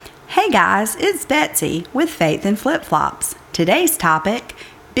Hey guys, it's Betsy with Faith in Flip Flops. Today's topic,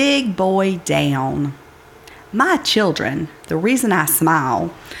 Big Boy Down. My children, the reason I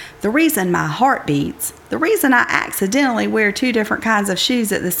smile, the reason my heart beats, the reason I accidentally wear two different kinds of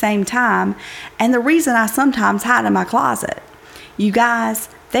shoes at the same time, and the reason I sometimes hide in my closet. You guys,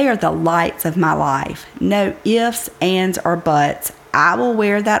 they are the lights of my life. No ifs, ands, or buts. I will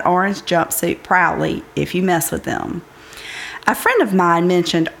wear that orange jumpsuit proudly if you mess with them. A friend of mine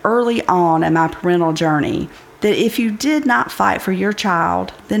mentioned early on in my parental journey that if you did not fight for your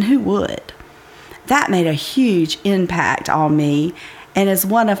child, then who would? That made a huge impact on me and is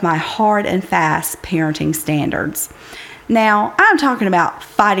one of my hard and fast parenting standards. Now, I'm talking about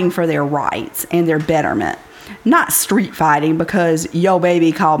fighting for their rights and their betterment, not street fighting because yo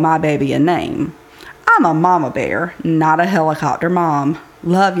baby called my baby a name. I'm a mama bear, not a helicopter mom.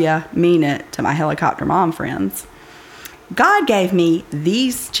 Love ya, mean it to my helicopter mom friends. God gave me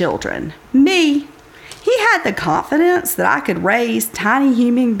these children, me. He had the confidence that I could raise tiny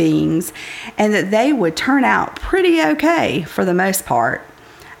human beings and that they would turn out pretty okay for the most part.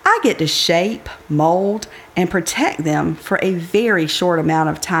 I get to shape, mold, and protect them for a very short amount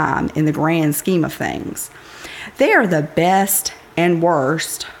of time in the grand scheme of things. They are the best and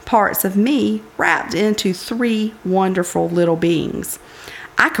worst parts of me wrapped into three wonderful little beings.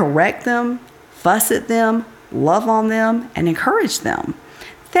 I correct them, fuss at them, love on them, and encourage them.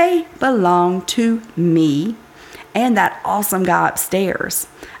 They belong to me and that awesome guy upstairs.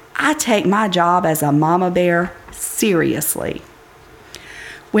 I take my job as a mama bear seriously.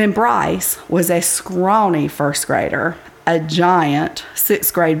 When Bryce was a scrawny first grader, a giant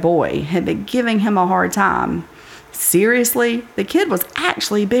sixth grade boy had been giving him a hard time. Seriously, the kid was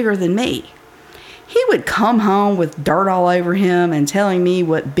actually bigger than me. He would come home with dirt all over him and telling me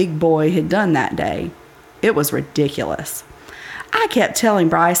what Big Boy had done that day. It was ridiculous. I kept telling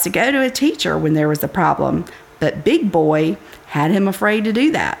Bryce to go to a teacher when there was a problem, but Big Boy had him afraid to do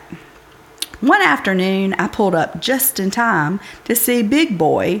that. One afternoon, I pulled up just in time to see Big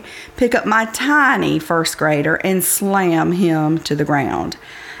Boy pick up my tiny first grader and slam him to the ground.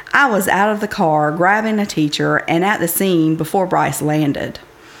 I was out of the car grabbing a teacher and at the scene before Bryce landed.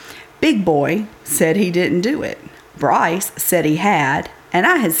 Big Boy said he didn't do it. Bryce said he had, and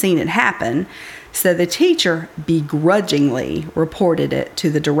I had seen it happen. So the teacher begrudgingly reported it to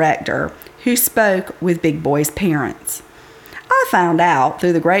the director, who spoke with Big Boy's parents. I found out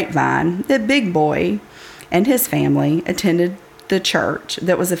through the grapevine that Big Boy and his family attended the church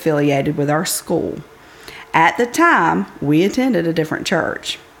that was affiliated with our school. At the time, we attended a different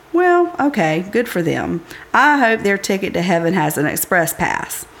church. Well, okay, good for them. I hope their ticket to heaven has an express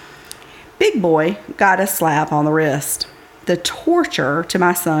pass. Big Boy got a slap on the wrist. The torture to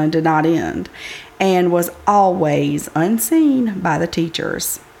my son did not end and was always unseen by the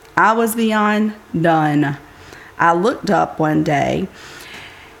teachers. I was beyond done. I looked up one day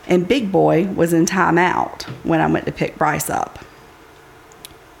and Big Boy was in timeout when I went to pick Bryce up.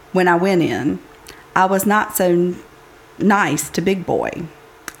 When I went in, I was not so nice to Big Boy.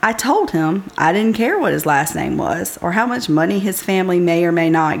 I told him I didn't care what his last name was or how much money his family may or may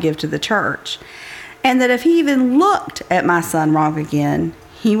not give to the church, and that if he even looked at my son wrong again,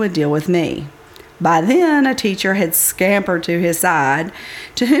 he would deal with me. By then, a teacher had scampered to his side,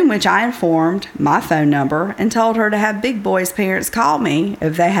 to whom which I informed my phone number and told her to have Big Boy's parents call me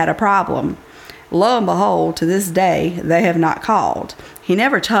if they had a problem. Lo and behold, to this day, they have not called. He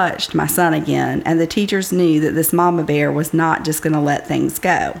never touched my son again, and the teachers knew that this mama bear was not just going to let things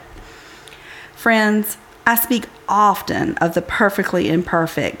go. Friends, I speak often of the perfectly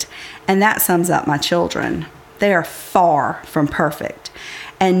imperfect, and that sums up my children. They are far from perfect,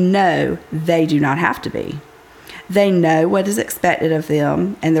 and no, they do not have to be. They know what is expected of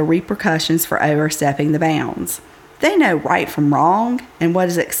them and the repercussions for overstepping the bounds. They know right from wrong and what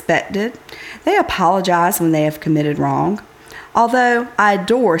is expected. They apologize when they have committed wrong. Although I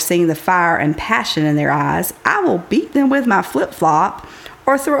adore seeing the fire and passion in their eyes, I will beat them with my flip-flop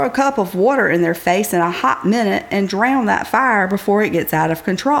or throw a cup of water in their face in a hot minute and drown that fire before it gets out of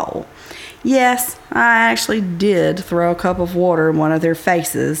control. Yes, I actually did throw a cup of water in one of their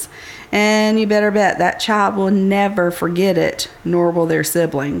faces, and you better bet that child will never forget it, nor will their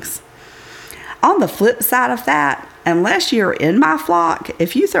siblings. On the flip side of that, unless you're in my flock,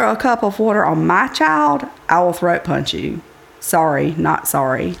 if you throw a cup of water on my child, I will throat punch you. Sorry, not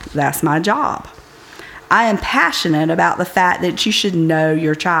sorry. That's my job. I am passionate about the fact that you should know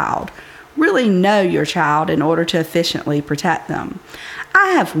your child. Really know your child in order to efficiently protect them.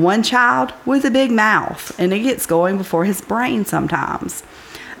 I have one child with a big mouth, and it gets going before his brain sometimes.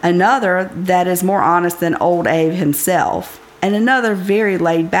 Another that is more honest than old Abe himself. and another very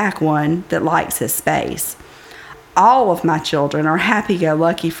laid-back one that likes his space. All of my children are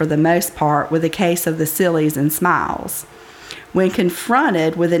happy-go-lucky for the most part with a case of the sillies and smiles. When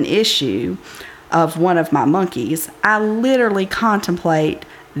confronted with an issue of one of my monkeys, I literally contemplate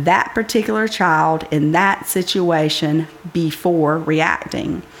that particular child in that situation before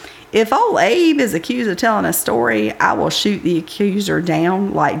reacting. If old Abe is accused of telling a story, I will shoot the accuser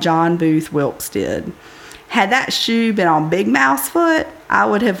down like John Booth Wilkes did. Had that shoe been on Big Mouth's foot, I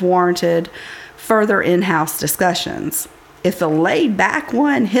would have warranted further in-house discussions. If the laid-back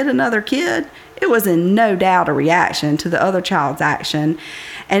one hit another kid, it was in no doubt a reaction to the other child's action,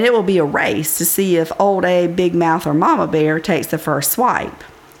 and it will be a race to see if old Abe, Big Mouth, or Mama Bear takes the first swipe.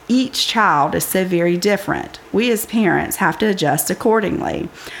 Each child is so very different. We as parents have to adjust accordingly.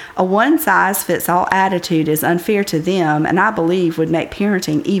 A one-size-fits-all attitude is unfair to them, and I believe would make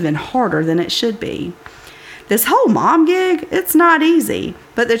parenting even harder than it should be. This whole mom gig, it's not easy,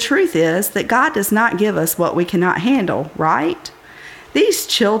 but the truth is that God does not give us what we cannot handle, right? These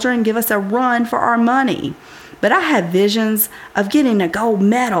children give us a run for our money, but I have visions of getting a gold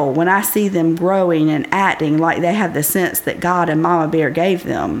medal when I see them growing and acting like they have the sense that God and Mama Bear gave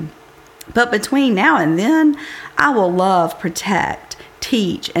them. But between now and then, I will love, protect,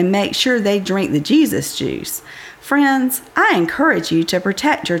 teach, and make sure they drink the Jesus juice. Friends, I encourage you to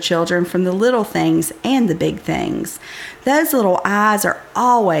protect your children from the little things and the big things. Those little eyes are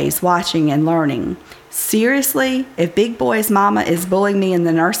always watching and learning. Seriously, if Big Boy's mama is bullying me in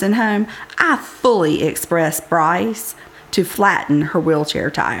the nursing home, I fully expect Bryce to flatten her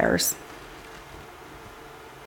wheelchair tires.